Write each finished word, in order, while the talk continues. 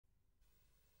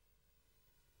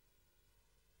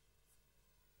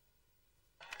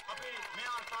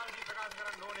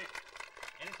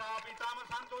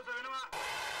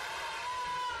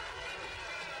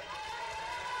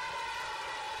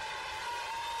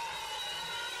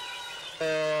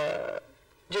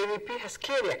JVP has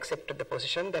clearly accepted the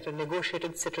position that a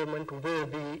negotiated settlement will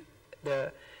be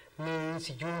the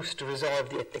means used to resolve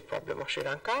the ethnic problem of Sri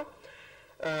Lanka,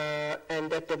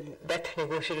 and that that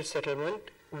negotiated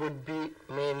settlement would be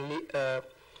mainly a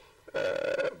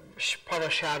power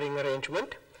sharing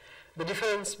arrangement. The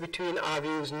difference between our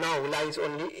views now lies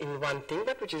only in one thing,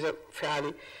 which is a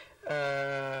fairly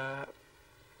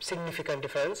significant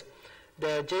difference.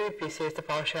 The JVP says the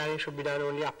power sharing should be done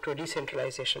only up to a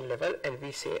decentralization level, and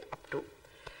we say up to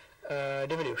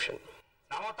devolution.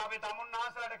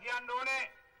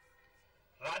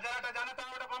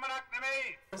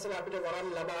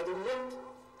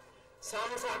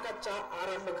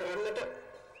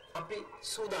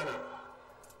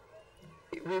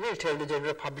 We will tell the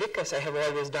general public, as I have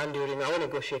always done during our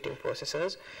negotiating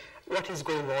processes, what is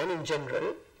going on in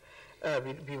general.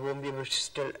 We won't be able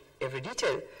to tell every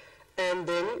detail. And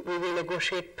then we will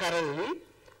negotiate parallelly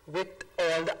with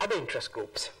all the other interest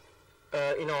groups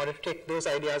in order to take those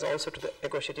ideas also to the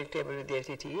negotiating table with the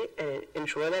LTTE and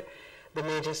ensure that the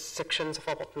major sections of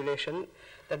our population,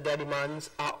 that their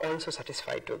demands are also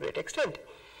satisfied to a great extent.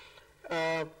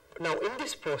 Now in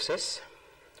this process,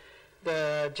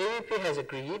 the JVP has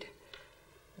agreed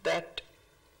that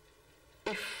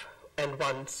if and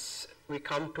once we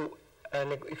come to,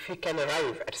 if we can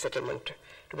arrive at a settlement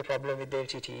to the problem with the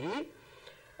LTTE,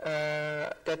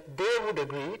 that they would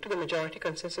agree to the majority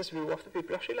consensus view of the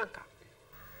people of Sri Lanka.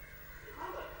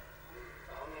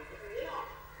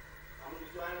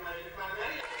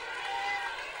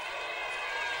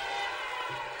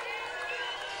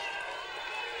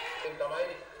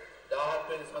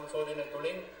 සංශෝධනය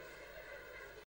තුළින්